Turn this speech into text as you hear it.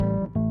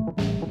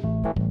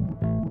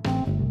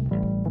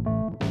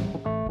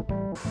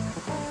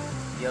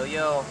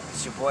Yo,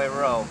 it's your boy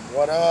Ro.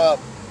 What up?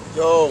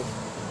 Yo.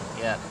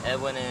 Yeah,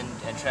 Edwin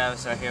and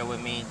Travis are here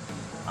with me.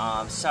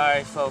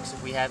 Sorry folks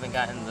if we haven't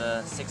gotten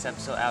the 6th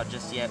episode out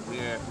just yet.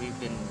 We've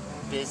been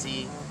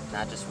busy,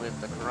 not just with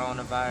the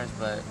coronavirus,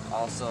 but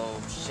also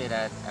shit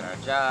at our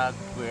job.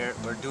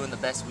 We're doing the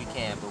best we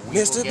can, but we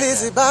Mr. will get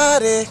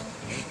Busybody.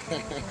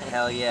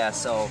 Hell yeah,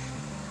 so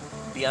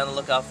be on the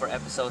lookout for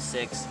episode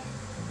 6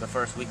 the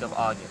first week of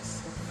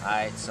August.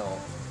 Alright, so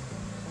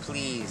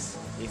please,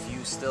 if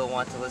you still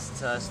want to listen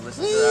to us,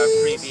 listen to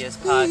our previous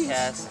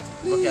podcasts,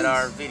 look at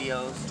our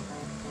videos,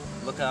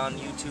 look on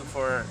YouTube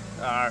for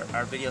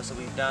our videos that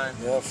we've done.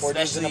 Yeah, 4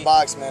 D's in the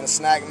box, man. A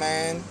snack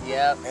man.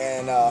 Yep.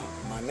 And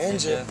my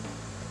ninja.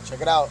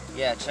 Check it out.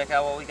 Yeah, check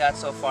out what we got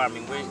so far. I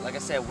mean, like I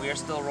said, we're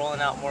still rolling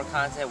out more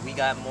content. We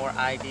got more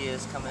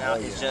ideas coming out. Oh,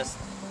 yeah. It's just,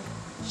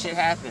 shit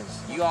happens.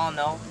 You all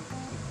know,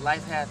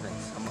 life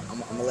happens. I'm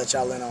going to let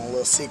y'all in on a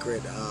little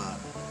secret.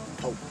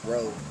 Hope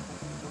Road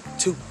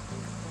 2.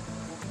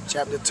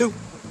 Chapter 2.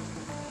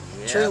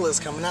 Yeah. Trailer's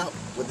coming out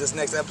with this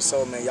next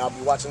episode, man. Y'all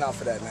be watching out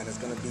for that, man. It's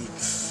going to be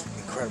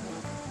incredible.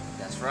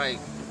 That's right.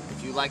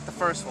 If you like the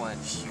first one,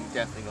 you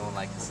definitely gonna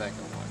like the second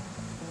one.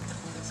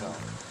 So,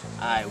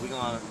 alright, we're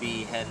gonna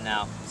be heading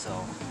out.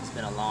 So, it's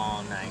been a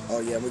long night. Oh,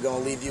 yeah, we're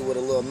going to leave you with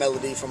a little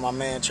melody from my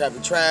man,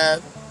 Travis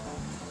Trav.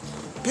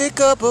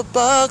 Pick up a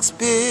box,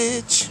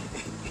 bitch.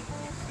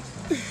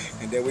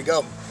 And there we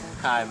go.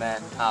 Alright,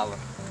 man. Holla.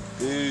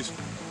 Peace.